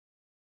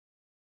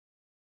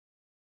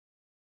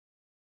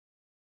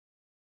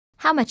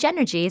How much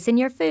energy is in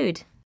your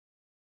food?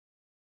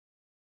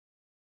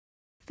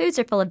 Foods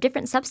are full of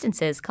different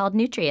substances called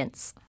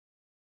nutrients.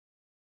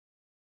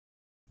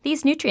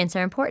 These nutrients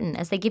are important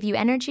as they give you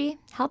energy,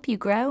 help you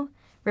grow,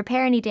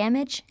 repair any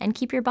damage, and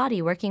keep your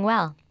body working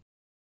well.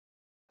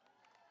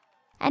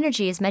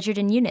 Energy is measured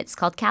in units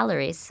called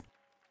calories.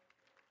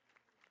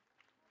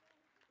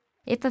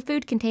 If a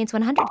food contains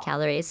 100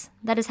 calories,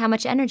 that is how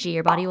much energy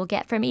your body will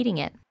get from eating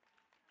it.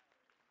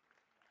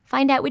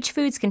 Find out which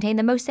foods contain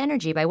the most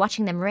energy by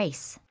watching them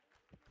race.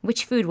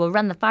 Which food will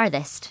run the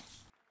farthest?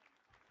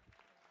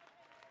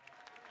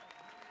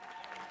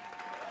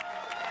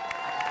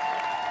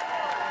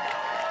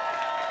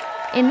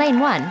 In lane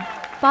 1,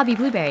 Bobby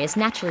Blueberry is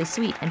naturally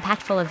sweet and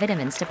packed full of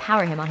vitamins to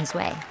power him on his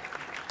way.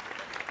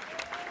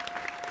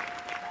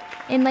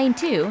 In lane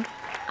 2,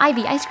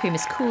 Ivy Ice Cream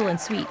is cool and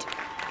sweet.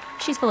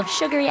 She's full of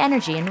sugary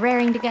energy and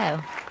raring to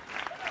go.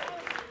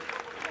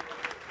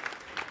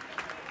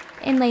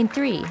 In lane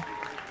 3,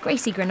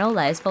 Gracie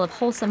Granola is full of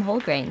wholesome whole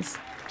grains.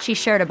 She's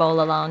sure to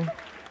bowl along.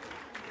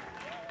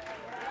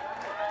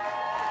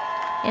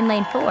 In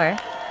lane 4,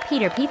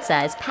 Peter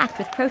Pizza is packed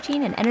with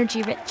protein and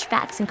energy-rich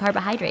fats and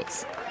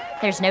carbohydrates.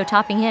 There's no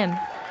topping him.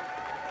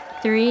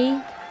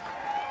 3,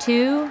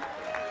 2,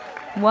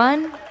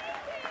 1,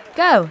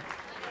 go!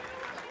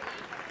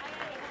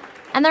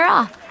 And they're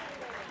off.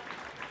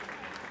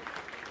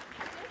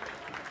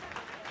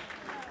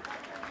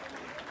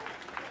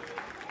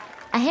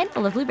 A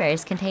handful of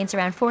blueberries contains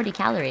around 40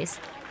 calories,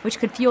 which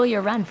could fuel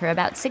your run for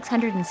about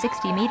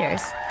 660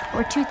 meters,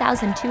 or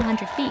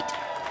 2,200 feet.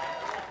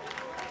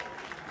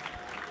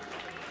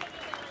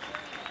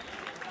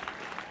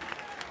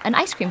 An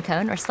ice cream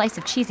cone or slice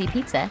of cheesy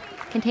pizza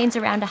contains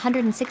around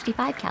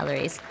 165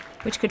 calories,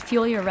 which could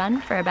fuel your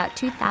run for about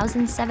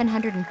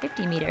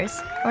 2,750 meters,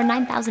 or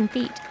 9,000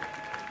 feet.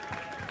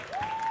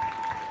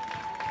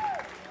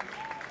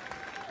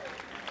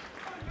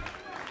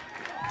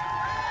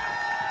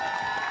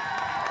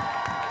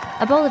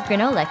 A bowl of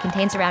granola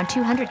contains around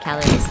 200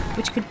 calories,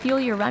 which could fuel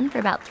your run for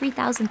about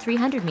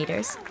 3,300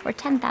 meters, or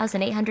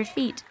 10,800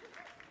 feet.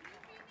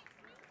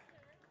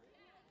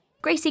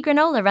 Gracie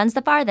Granola runs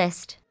the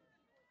farthest.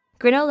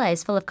 Granola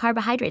is full of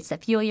carbohydrates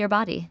that fuel your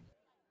body.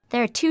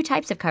 There are 2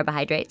 types of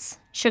carbohydrates,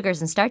 sugars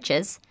and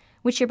starches,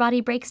 which your body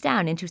breaks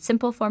down into a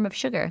simple form of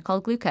sugar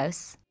called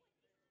glucose.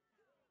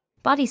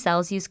 Body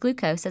cells use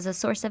glucose as a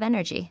source of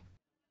energy.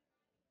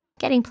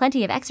 Getting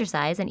plenty of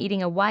exercise and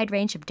eating a wide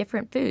range of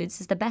different foods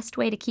is the best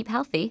way to keep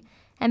healthy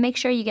and make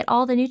sure you get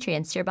all the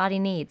nutrients your body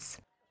needs.